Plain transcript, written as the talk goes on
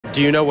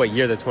Do you know what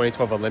year the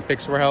 2012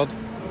 Olympics were held?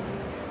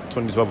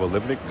 2012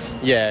 Olympics?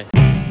 Yeah.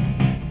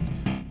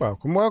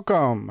 Welcome,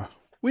 welcome.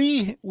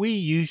 We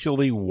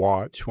usually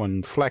watch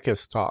when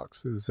Fleckus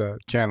Talks is a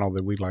channel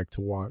that we like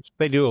to watch.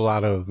 They do a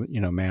lot of,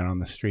 man on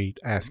the street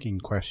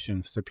asking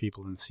questions to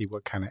people and see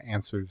what kind of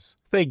answers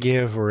they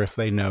give or if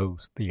they know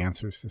the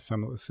answers to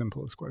some of the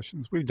simplest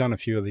questions. We've done a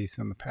few of these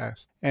in the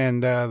past.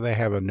 And they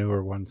have a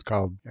newer one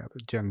called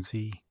the Gen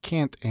Z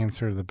Can't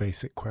Answer the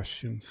Basic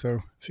Questions. So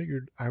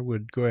figured I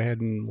would go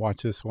ahead and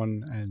watch this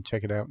one and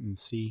check it out and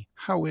see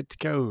how it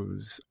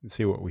goes and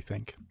see what we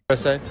think.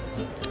 USA?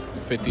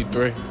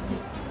 53.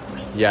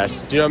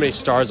 Yes. Do you know how many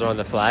stars are on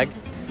the flag?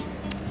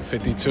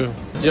 52. Do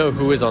you know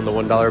who is on the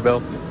 $1 bill?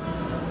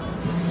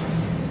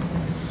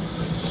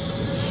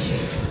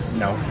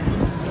 No.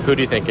 Who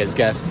do you think is?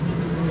 Guess.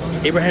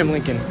 Abraham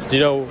Lincoln. Do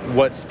you know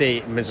what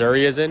state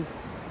Missouri is in?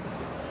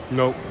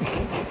 Nope.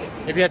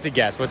 If you had to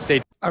guess, what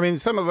state? I mean,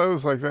 some of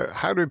those like that,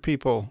 how do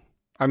people,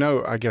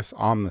 I guess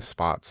on the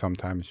spot,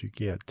 sometimes you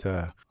get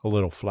a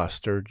little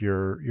flustered.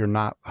 You're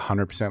not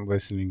 100%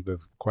 listening to the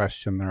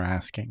question they're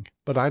asking.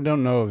 But I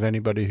don't know of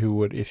anybody who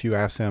would, if you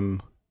ask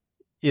them,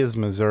 is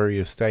Missouri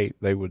a state,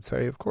 they would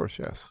say, of course,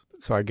 yes.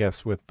 So I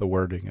guess with the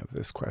wording of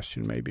this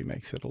question, maybe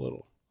makes it a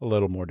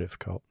little more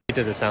difficult.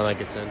 Does it sound like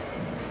it's in?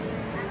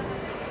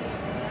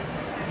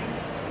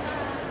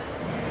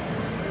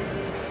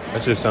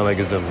 That just sound like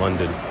it's in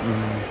London.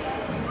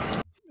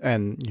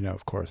 And,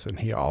 of course, and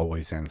he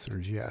always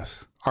answers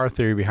yes. Our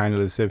theory behind it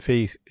is if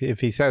he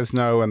says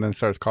no and then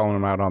starts calling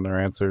them out on their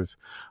answers,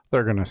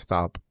 they're going to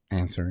stop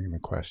answering the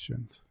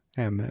questions.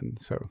 And then,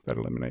 so that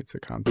eliminates the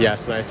content.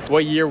 Yes, nice.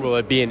 What year will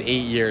it be in 8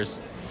 years?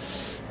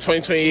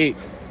 2028.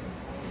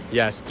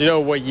 Yes. Do you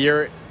know what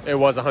year it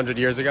was 100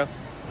 years ago?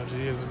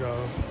 100 years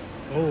ago.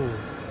 Oh.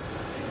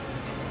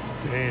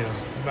 Damn.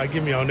 You might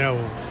get me on that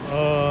one.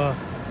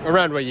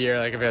 Around what year,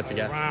 like if you had to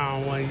guess?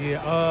 Around 1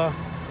 year.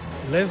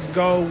 Let's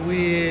go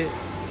with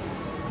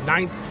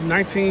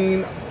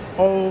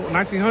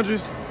 1900s.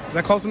 Is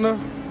that close enough?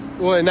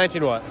 Well, in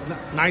 19 what?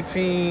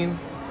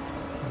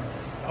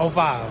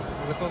 1905.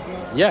 Is it close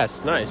enough?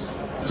 Yes, nice.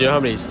 Do you know how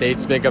many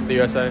states make up the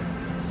USA?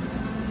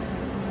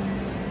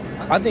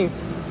 I think.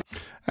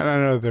 And I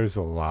know there's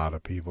a lot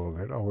of people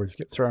that always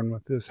get thrown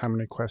with this. How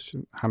many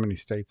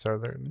states are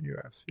there in the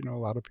U.S.? A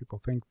lot of people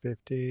think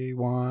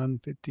 51,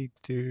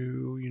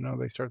 52.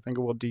 They start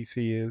thinking, well,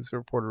 D.C. is,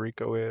 or Puerto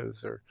Rico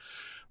is, or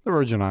the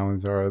Virgin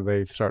Islands are.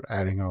 They start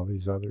adding all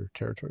these other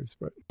territories.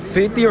 But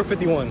 50 or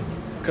 51?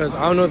 Because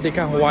I don't know if they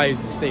count Hawaii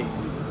as a state.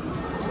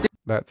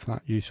 that's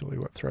not usually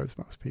what throws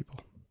most people.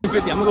 50.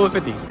 I'm going to go with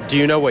 50. Do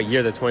you know what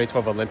year the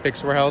 2012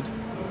 Olympics were held?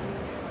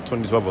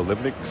 2012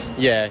 Olympics?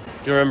 Yeah. Do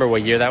you remember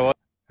what year that was?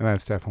 And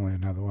that's definitely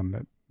another one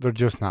that they're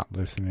just not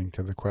listening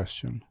to the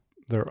question.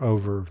 They're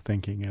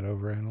overthinking it,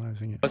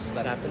 overanalyzing it. What's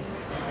that happened?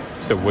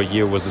 So what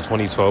year was the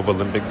 2012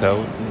 Olympics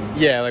held?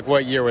 Yeah, like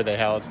what year were they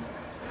held?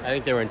 I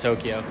think they were in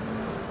Tokyo.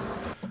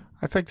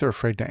 I think they're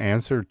afraid to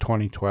answer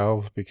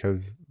 2012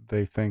 because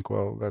they think,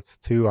 well, that's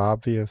too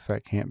obvious.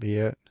 That can't be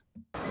it.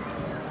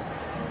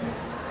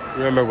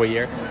 Remember what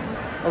year?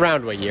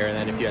 Around what year,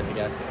 then, if you had to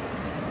guess?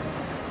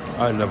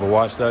 I never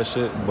watched that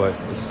shit, but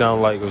it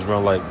sounded like it was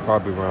around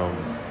probably around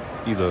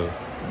either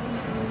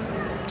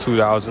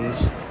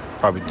 2000s,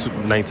 probably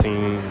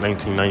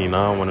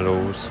 1999, one of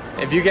those.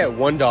 If you get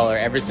 $1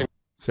 every single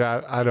See,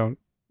 I don't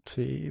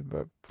see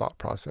the thought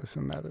process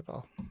in that at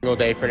all.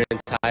 day for an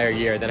entire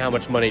year, then how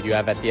much money do you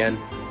have at the end?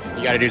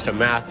 You got to do some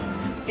math.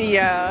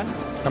 Yeah.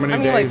 How many I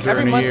mean, days are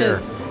every in a month year?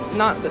 is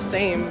not the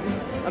same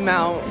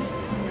amount.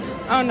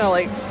 I don't know,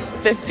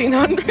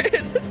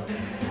 1,500.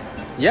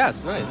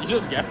 Yes, nice. You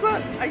just guessed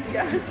that? I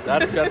guess.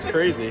 That's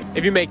crazy.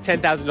 If you make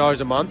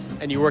 $10,000 a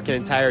month and you work an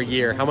entire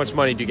year, how much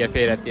money do you get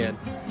paid at the end?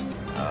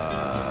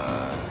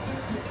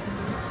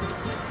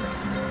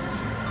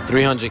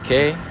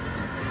 $300K.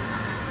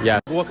 Yeah.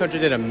 What country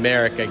did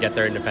America get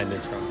their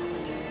independence from?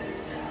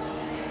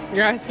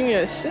 You're asking me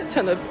a shit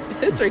ton of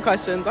history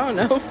questions. I don't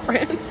know.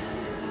 France.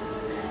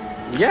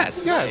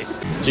 Yes.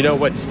 Nice. Do you know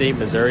what state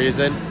Missouri is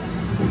in?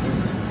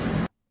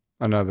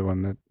 Another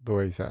one that the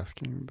way he's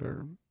asking,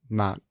 they're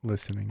not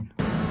listening.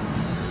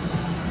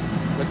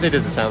 What state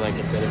does it sound like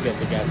it's in, if you had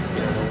to guess? If you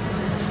don't know.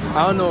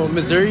 I don't know.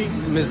 Missouri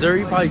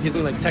probably gives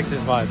me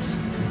Texas vibes.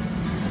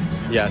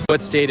 Yes.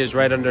 What state is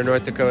right under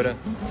North Dakota?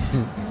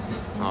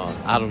 Oh,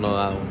 I don't know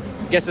that one.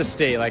 Guess a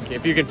state,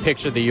 if you can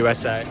picture the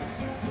USA.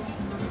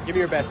 Give me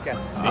your best guess.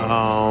 A state.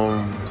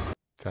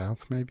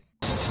 South, maybe?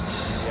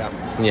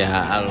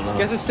 Yeah, I don't know.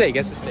 Guess a state.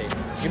 Give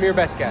me your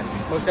best guess.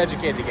 Most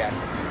educated guess.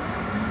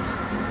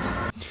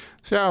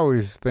 See, I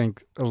always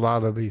think a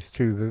lot of these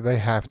two, that they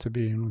have to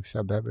be, and we've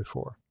said that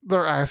before.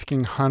 They're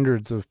asking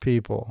hundreds of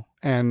people,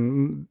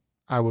 and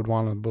I would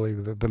want to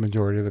believe that the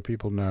majority of the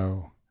people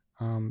know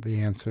the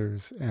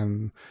answers,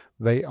 and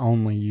they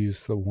only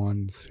use the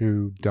ones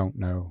who don't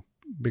know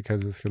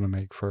because it's going to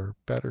make for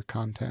better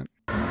content.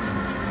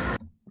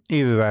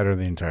 Either that or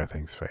the entire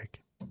thing's fake.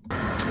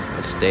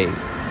 A state.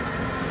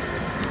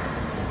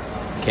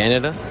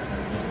 Canada?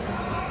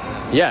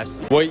 Yes.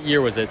 What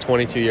year was it?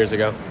 22 years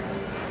ago.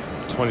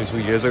 22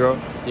 years ago,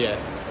 Yeah.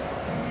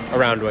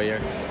 Around what year?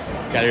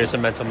 Gotta do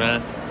some mental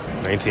math.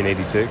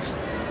 1986.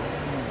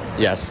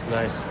 Yes.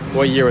 Nice.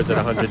 What year was it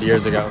 100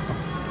 years ago?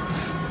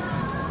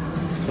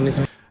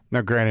 2020.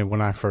 Now, granted,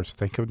 when I first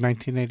think of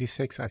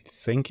 1986, I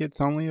think it's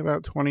only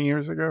about 20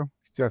 years ago.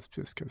 That's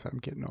just because I'm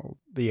getting old.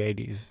 The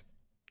 80s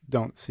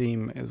don't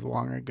seem as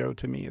long ago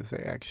to me as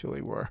they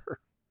actually were.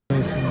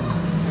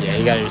 Yeah,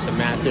 you gotta do some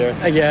math here.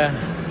 Yeah.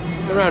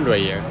 It's around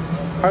what year?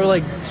 Probably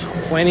like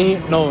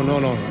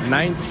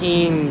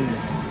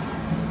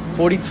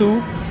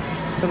 1942,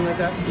 something like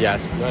that.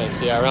 Yes.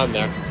 Nice. Yeah, around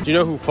there. Do you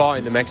know who fought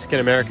in the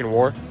Mexican-American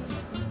War?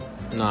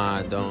 Nah,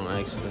 I don't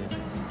actually.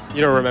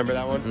 You don't remember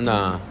that one?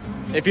 Nah.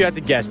 If you had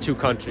to guess two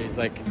countries,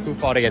 like who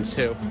fought against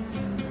who?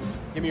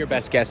 Give me your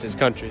best guesses,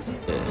 countries.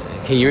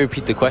 Can you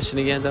repeat the question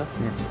again, though?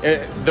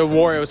 The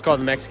war, it was called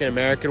the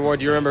Mexican-American War.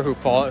 Do you remember who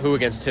fought, who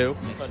against who?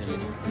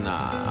 Countries?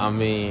 Nah, I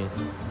mean,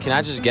 can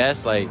I just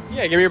guess, like,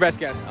 Yeah, give me your best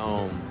guess.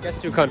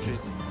 Guess two countries.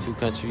 two Who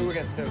countries?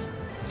 against who?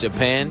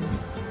 Japan,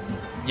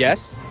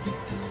 Yes?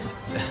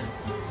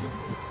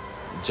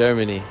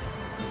 Germany.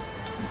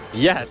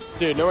 Yes.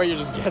 Dude, no way you're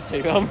just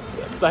guessing them.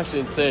 It's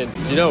actually insane.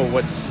 Do you know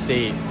what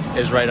state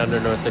is right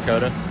under North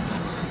Dakota?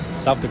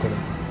 South Dakota.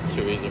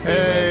 Too easy for you,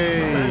 Hey,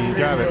 man. he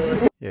got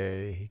it.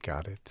 Yay, he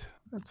got it.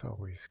 That's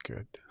always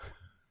good.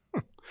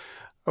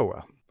 Oh,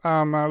 well.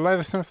 Let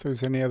us know if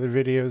there's any other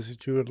videos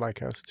that you would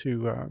like us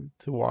to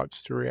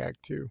watch, to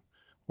react to,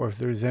 or if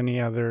there's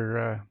any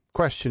other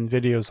question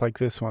videos like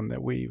this one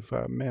that we've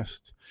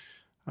missed.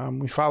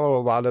 We follow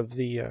a lot of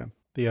the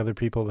other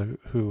people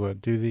who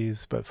do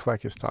these, but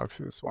Fleckis Talks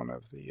is one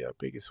of the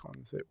biggest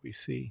ones that we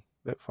see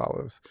that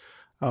follows.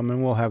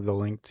 And we'll have the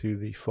link to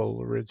the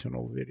full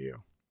original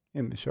video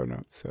in the show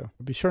notes. So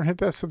be sure and hit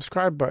that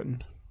subscribe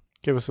button.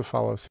 Give us a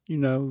follow so you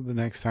know the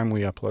next time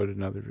we upload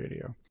another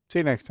video. See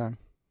you next time.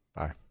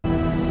 Bye.